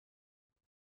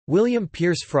William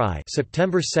Pierce Frye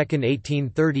 (September 2,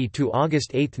 1830 to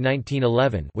August 8,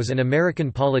 1911) was an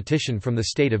American politician from the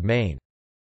state of Maine.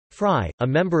 Frye, a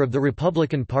member of the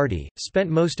Republican Party, spent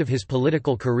most of his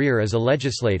political career as a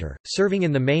legislator, serving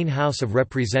in the Maine House of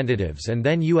Representatives and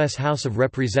then U.S. House of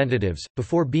Representatives,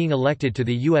 before being elected to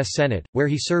the U.S. Senate, where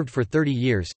he served for 30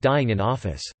 years, dying in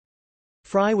office.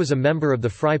 Frye was a member of the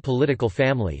Frye political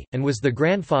family, and was the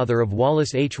grandfather of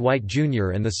Wallace H. White, Jr.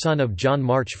 and the son of John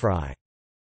March Frye.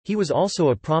 He was also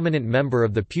a prominent member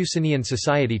of the Puccinian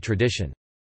Society tradition.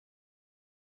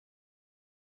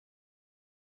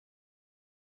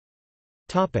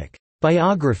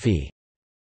 Biography.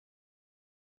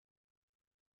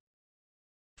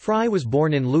 Frye was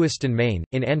born in Lewiston, Maine,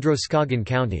 in Androscoggin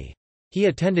County. He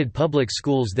attended public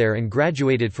schools there and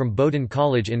graduated from Bowdoin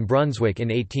College in Brunswick in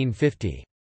 1850.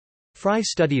 Frye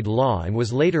studied law and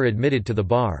was later admitted to the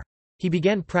bar. He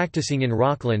began practicing in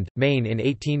Rockland, Maine in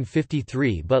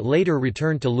 1853 but later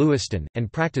returned to Lewiston,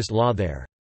 and practiced law there.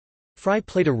 Frye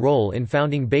played a role in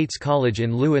founding Bates College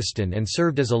in Lewiston and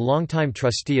served as a longtime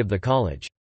trustee of the college.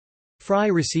 Frye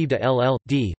received a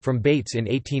LL.D. from Bates in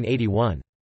 1881.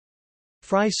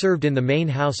 Frye served in the Maine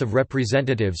House of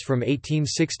Representatives from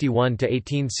 1861 to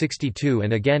 1862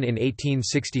 and again in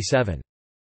 1867.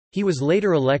 He was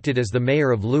later elected as the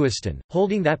mayor of Lewiston,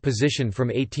 holding that position from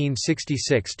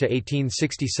 1866 to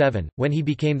 1867, when he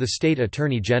became the state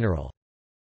attorney general.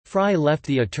 Frye left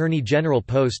the attorney general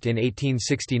post in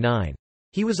 1869.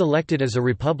 He was elected as a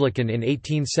Republican in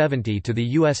 1870 to the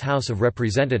U.S. House of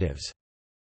Representatives.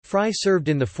 Frye served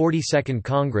in the 42nd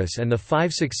Congress and the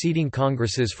 5 succeeding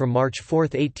Congresses from March 4,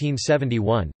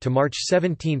 1871, to March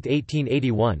 17,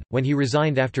 1881, when he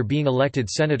resigned after being elected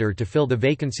senator to fill the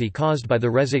vacancy caused by the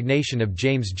resignation of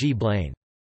James G. Blaine.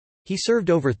 He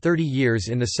served over 30 years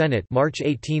in the Senate March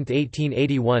 18,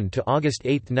 1881 to August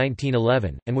 8,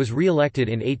 1911, and was re-elected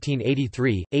in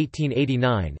 1883,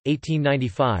 1889,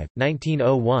 1895,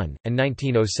 1901, and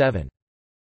 1907.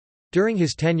 During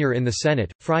his tenure in the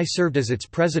Senate, Frye served as its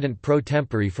president pro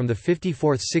tempore from the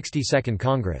 54th 62nd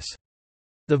Congress.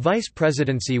 The vice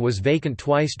presidency was vacant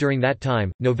twice during that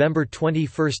time, November 21,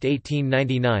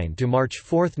 1899 to March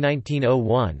 4,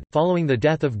 1901, following the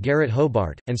death of Garrett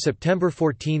Hobart, and September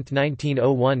 14,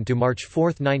 1901 to March 4,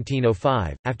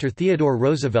 1905, after Theodore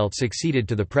Roosevelt succeeded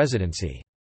to the presidency.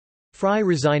 Frye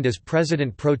resigned as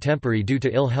president pro tempore due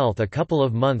to ill health a couple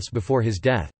of months before his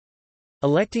death.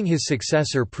 Electing his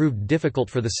successor proved difficult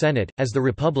for the Senate, as the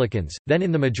Republicans, then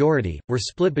in the majority, were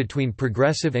split between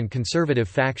progressive and conservative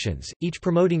factions, each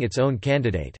promoting its own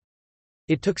candidate.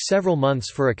 It took several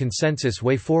months for a consensus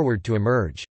way forward to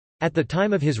emerge. At the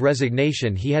time of his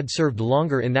resignation he had served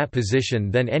longer in that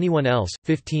position than anyone else,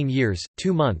 15 years,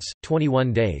 2 months,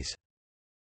 21 days.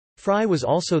 Frye was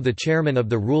also the chairman of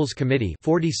the Rules Committee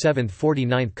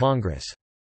 47th–49th Congress.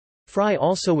 Frye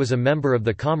also was a member of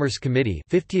the Commerce Committee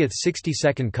 50th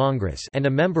 62nd Congress and a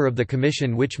member of the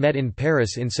commission which met in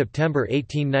Paris in September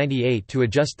 1898 to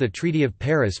adjust the Treaty of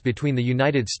Paris between the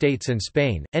United States and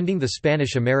Spain, ending the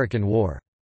Spanish–American War.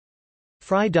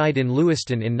 Frye died in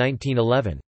Lewiston in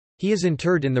 1911. He is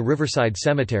interred in the Riverside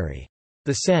Cemetery.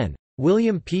 The Sen.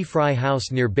 William P. Frye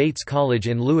House near Bates College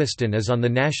in Lewiston is on the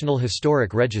National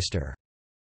Historic Register.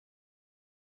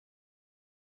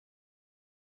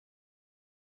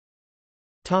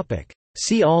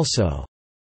 See also: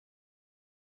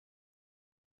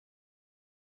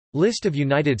 List of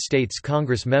United States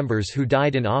Congress members who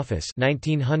died in office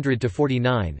 1900 to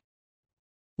 49.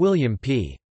 William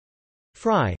P.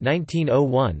 Frye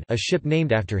 1901, a ship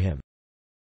named after him.